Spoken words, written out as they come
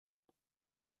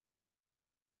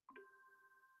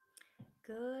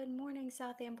Good morning,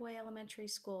 South Amboy Elementary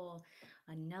School.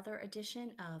 Another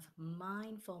edition of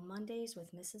Mindful Mondays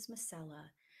with Mrs. Masella.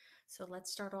 So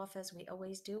let's start off as we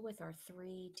always do with our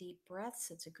 3 deep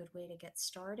breaths. It's a good way to get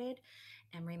started.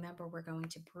 And remember, we're going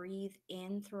to breathe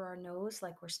in through our nose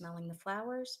like we're smelling the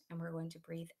flowers, and we're going to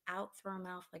breathe out through our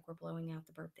mouth like we're blowing out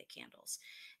the birthday candles.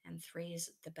 And 3 is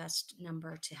the best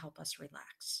number to help us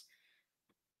relax.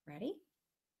 Ready?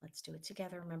 Let's do it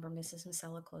together. Remember, Mrs.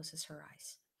 Masella closes her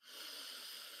eyes.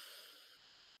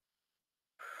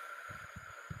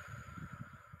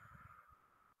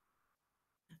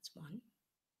 That's one.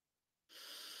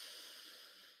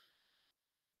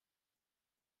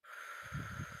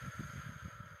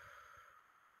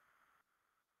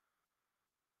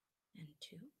 And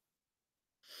two.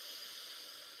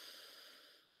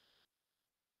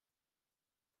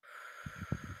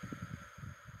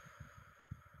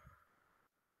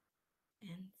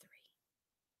 And three.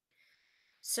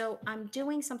 So I'm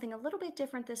doing something a little bit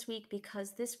different this week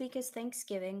because this week is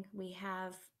Thanksgiving. We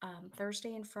have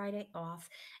Thursday and Friday off,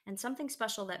 and something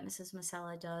special that Mrs.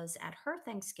 Masella does at her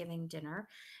Thanksgiving dinner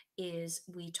is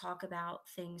we talk about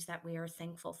things that we are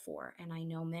thankful for. And I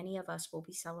know many of us will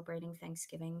be celebrating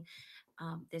Thanksgiving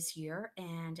this year,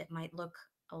 and it might look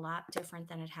a lot different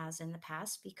than it has in the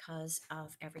past because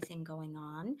of everything going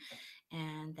on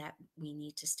and that we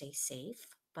need to stay safe.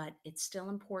 But it's still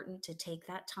important to take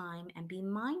that time and be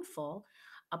mindful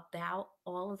about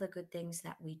all of the good things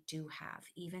that we do have,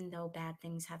 even though bad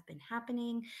things have been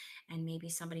happening and maybe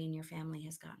somebody in your family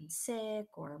has gotten sick,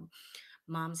 or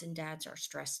moms and dads are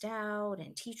stressed out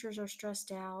and teachers are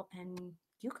stressed out, and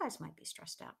you guys might be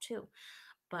stressed out too.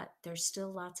 But there's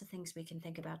still lots of things we can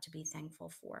think about to be thankful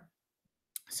for.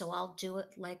 So I'll do it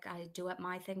like I do at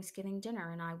my Thanksgiving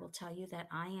dinner, and I will tell you that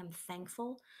I am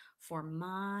thankful for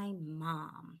my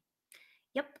mom.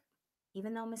 Yep,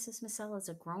 even though Mrs. Masella is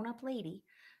a grown up lady,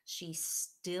 she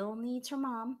still needs her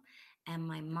mom. And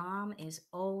my mom is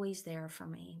always there for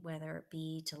me, whether it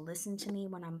be to listen to me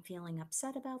when I'm feeling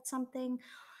upset about something,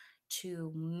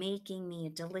 to making me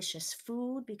a delicious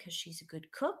food because she's a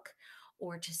good cook,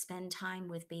 or to spend time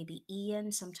with baby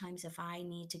Ian sometimes if I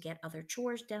need to get other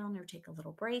chores done or take a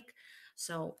little break.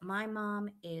 So my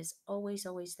mom is always,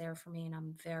 always there for me, and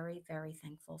I'm very, very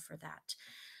thankful for that.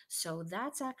 So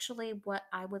that's actually what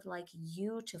I would like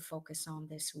you to focus on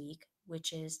this week,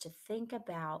 which is to think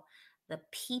about the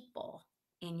people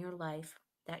in your life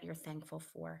that you're thankful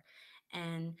for.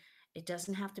 And it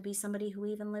doesn't have to be somebody who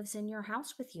even lives in your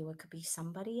house with you. It could be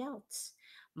somebody else.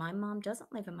 My mom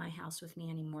doesn't live in my house with me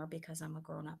anymore because I'm a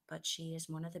grown up, but she is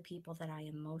one of the people that I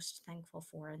am most thankful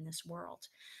for in this world.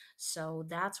 So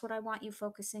that's what I want you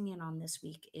focusing in on this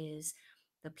week is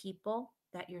the people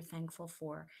that you're thankful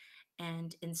for.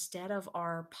 And instead of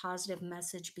our positive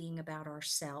message being about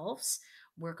ourselves,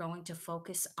 we're going to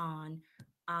focus on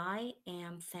I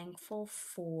am thankful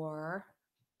for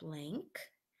blank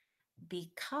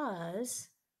because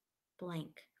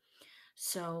blank.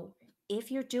 So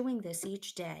if you're doing this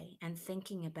each day and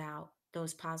thinking about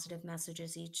those positive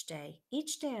messages each day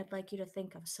I'd like you to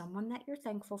think of someone that you're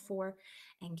thankful for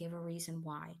and give a reason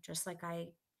why, just like I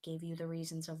gave you the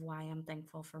reasons of why I'm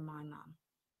thankful for my mom.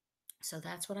 So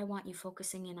that's what I want you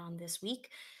focusing in on this week.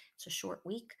 It's a short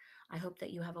week. I hope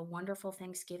that you have a wonderful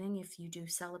Thanksgiving if you do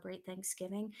celebrate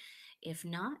Thanksgiving. If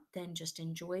not, then just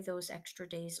enjoy those extra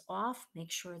days off. Make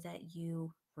sure that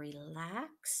you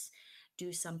relax,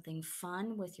 do something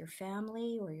fun with your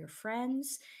family or your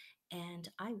friends, and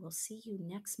I will see you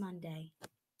next Monday.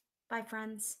 Bye,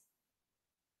 friends.